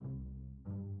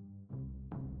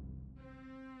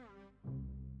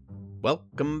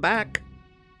Welcome back.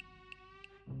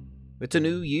 It's a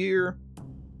new year.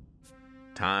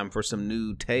 Time for some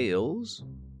new tales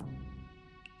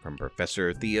from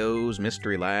Professor Theo's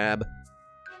Mystery Lab.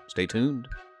 Stay tuned.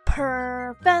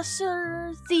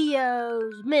 Professor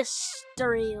Theo's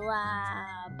Mystery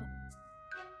Lab.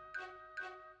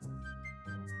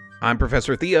 I'm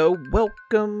Professor Theo.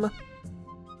 Welcome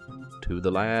to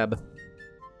the lab.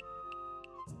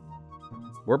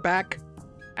 We're back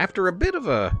after a bit of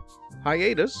a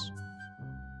hiatus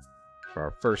for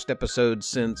our first episode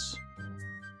since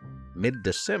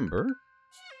mid-December.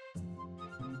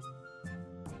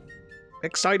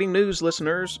 Exciting news,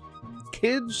 listeners.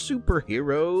 Kids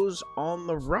Superheroes on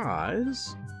the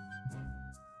Rise.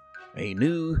 A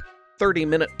new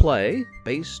 30-minute play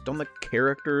based on the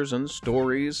characters and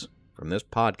stories from this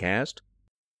podcast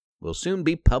will soon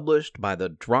be published by the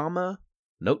Drama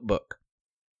Notebook.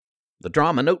 The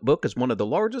Drama Notebook is one of the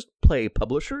largest play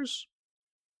publishers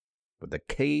for the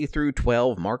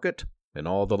K-12 market in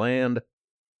all the land.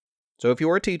 So if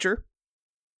you're a teacher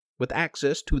with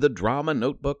access to the Drama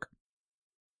Notebook,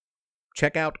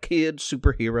 check out Kids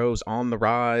Superheroes on the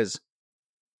Rise,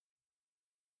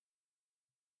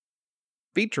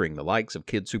 featuring the likes of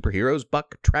Kid Superheroes,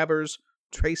 Buck Travers,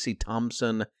 Tracy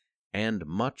Thompson, and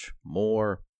much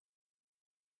more.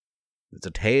 It's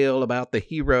a tale about the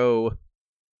hero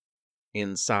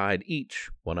inside each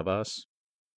one of us.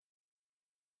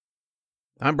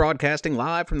 I'm broadcasting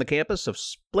live from the campus of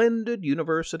Splendid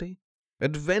University,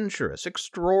 adventurous,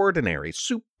 extraordinary,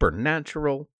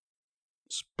 supernatural,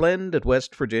 splendid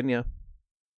West Virginia.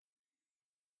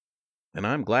 And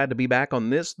I'm glad to be back on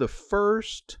this, the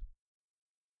first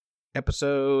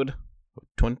episode of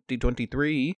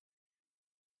 2023,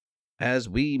 as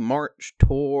we march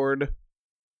toward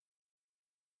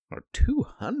our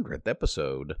 200th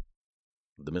episode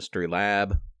of the Mystery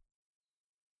Lab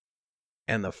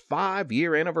and the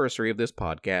 5-year anniversary of this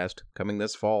podcast coming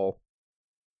this fall.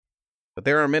 But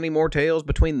there are many more tales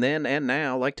between then and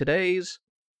now, like today's,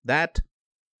 that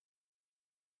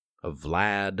of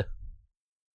Vlad,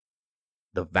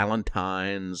 the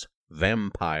Valentine's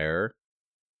vampire.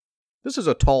 This is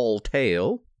a tall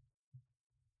tale.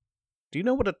 Do you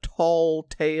know what a tall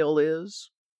tale is?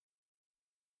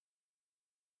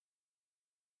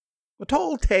 A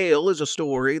tall tale is a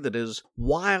story that is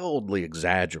wildly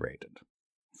exaggerated,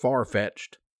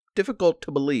 far-fetched, difficult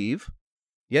to believe,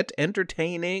 yet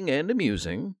entertaining and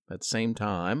amusing at the same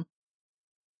time.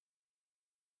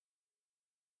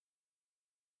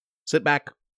 Sit back,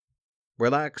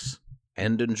 relax,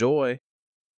 and enjoy.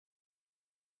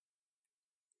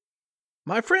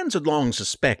 My friends had long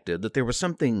suspected that there was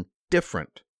something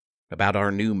different about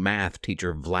our new math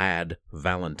teacher, Vlad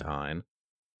Valentine.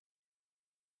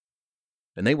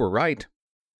 And they were right.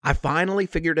 I finally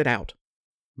figured it out.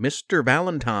 Mr.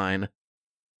 Valentine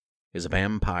is a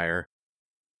vampire.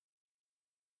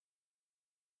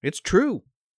 It's true.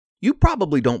 You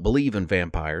probably don't believe in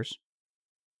vampires.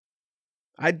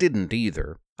 I didn't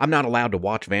either. I'm not allowed to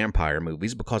watch vampire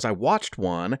movies because I watched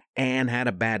one and had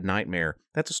a bad nightmare.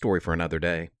 That's a story for another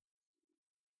day.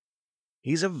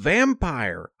 He's a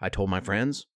vampire, I told my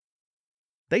friends.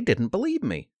 They didn't believe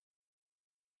me.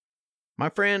 My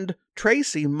friend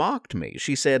Tracy mocked me.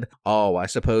 She said, "Oh, I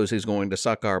suppose he's going to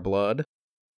suck our blood."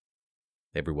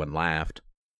 Everyone laughed.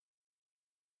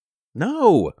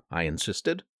 "No," I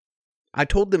insisted. I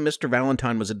told them Mr.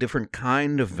 Valentine was a different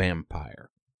kind of vampire.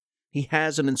 He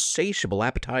has an insatiable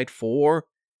appetite for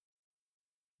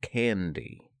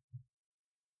candy.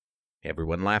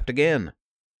 Everyone laughed again.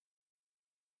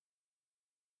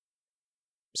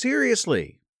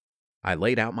 Seriously, I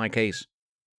laid out my case.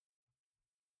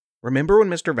 Remember when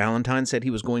Mr. Valentine said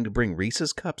he was going to bring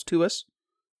Reese's cups to us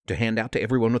to hand out to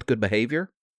everyone with good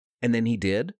behavior? And then he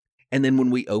did. And then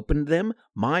when we opened them,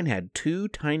 mine had 2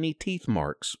 tiny teeth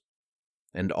marks,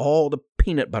 and all the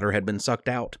peanut butter had been sucked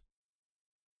out.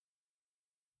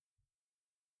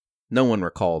 No one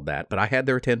recalled that, but I had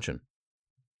their attention.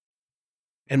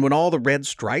 And when all the red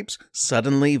stripes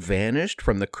suddenly vanished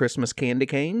from the Christmas candy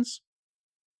canes?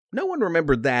 No one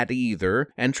remembered that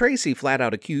either, and Tracy flat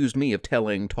out accused me of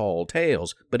telling tall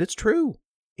tales, but it's true.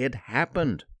 It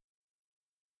happened.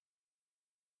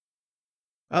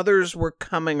 Others were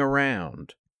coming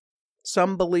around.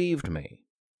 Some believed me.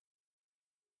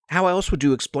 How else would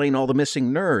you explain all the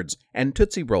missing nerds and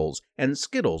Tootsie Rolls and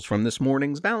Skittles from this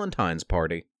morning's Valentine's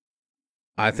party?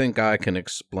 I think I can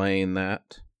explain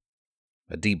that,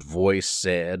 a deep voice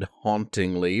said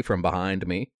hauntingly from behind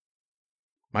me.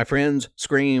 My friends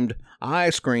screamed. I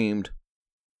screamed.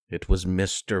 It was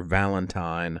Mr.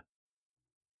 Valentine.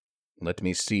 "Let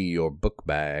me see your book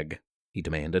bag," he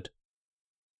demanded.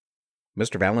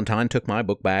 Mr. Valentine took my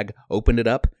book bag, opened it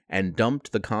up, and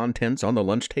dumped the contents on the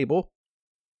lunch table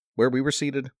where we were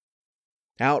seated.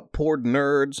 Out poured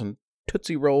Nerds and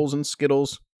Tootsie Rolls and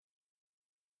Skittles.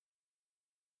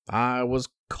 I was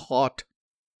caught.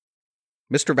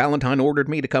 Mr. Valentine ordered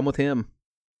me to come with him.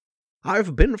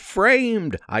 "I've been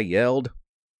framed," I yelled,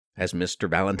 as Mr.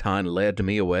 Valentine led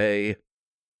me away.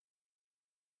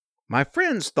 My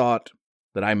friends thought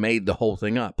that I made the whole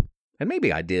thing up, and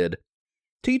maybe I did.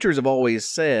 Teachers have always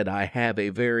said I have a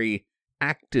very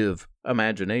active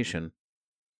imagination.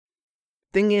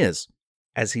 Thing is,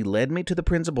 as he led me to the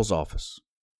principal's office,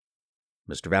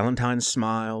 Mr. Valentine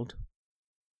smiled,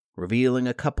 revealing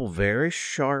a couple very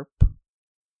sharp,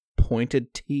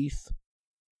 pointed teeth.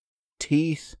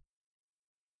 Teeth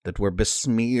that were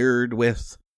besmeared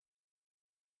with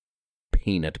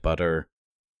peanut butter.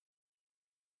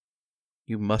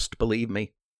 You must believe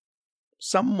me.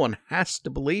 Someone has to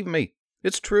believe me.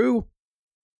 It's true.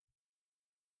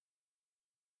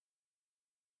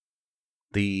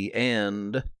 The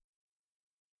end.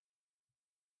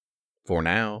 For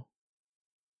now.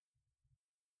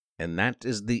 And that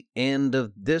is the end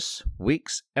of this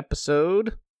week's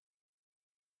episode.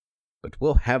 But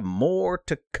we'll have more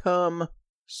to come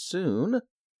soon,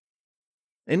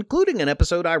 including an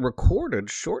episode I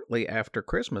recorded shortly after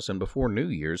Christmas and before New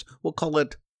Year's. We'll call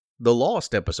it the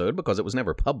Lost episode because it was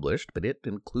never published, but it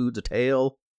includes a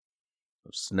tale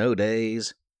of snow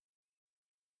days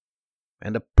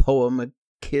and a poem of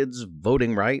kids'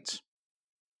 voting rights.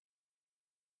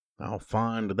 I'll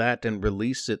find that and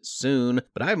release it soon,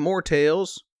 but I have more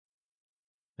tales,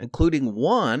 including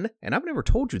one, and I've never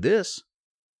told you this,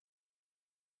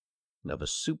 of a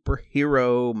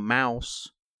superhero mouse.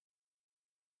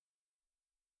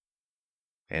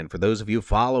 And for those of you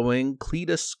following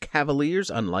Cletus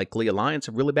Cavalier's Unlikely Alliance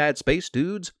of Really Bad Space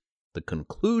Dudes, the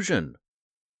conclusion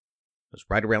is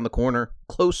right around the corner,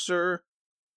 closer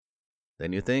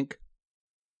than you think.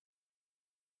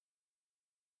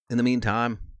 In the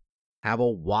meantime, have a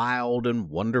wild and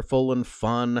wonderful and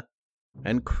fun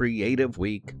and creative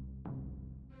week.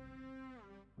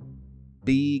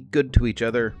 Be good to each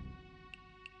other.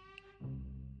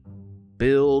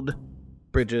 Build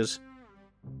bridges.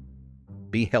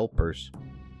 Be helpers.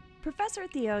 Professor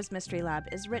Theo's Mystery Lab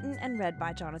is written and read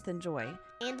by Jonathan Joy.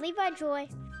 And Levi Joy.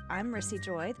 I'm Rissy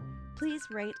Joy. Please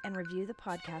rate and review the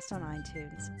podcast on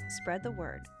iTunes. Spread the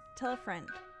word. Tell a friend.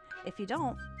 If you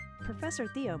don't, Professor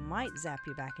Theo might zap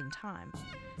you back in time.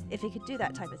 If he could do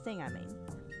that type of thing, I mean.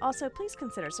 Also, please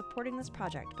consider supporting this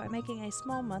project by making a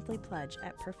small monthly pledge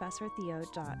at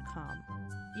ProfessorTheo.com.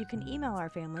 You can email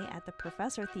our family at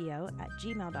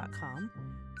theprofessortheo@gmail.com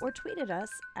or tweet at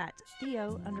us at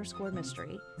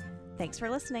Theo_mystery. Thanks for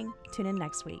listening. Tune in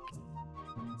next week.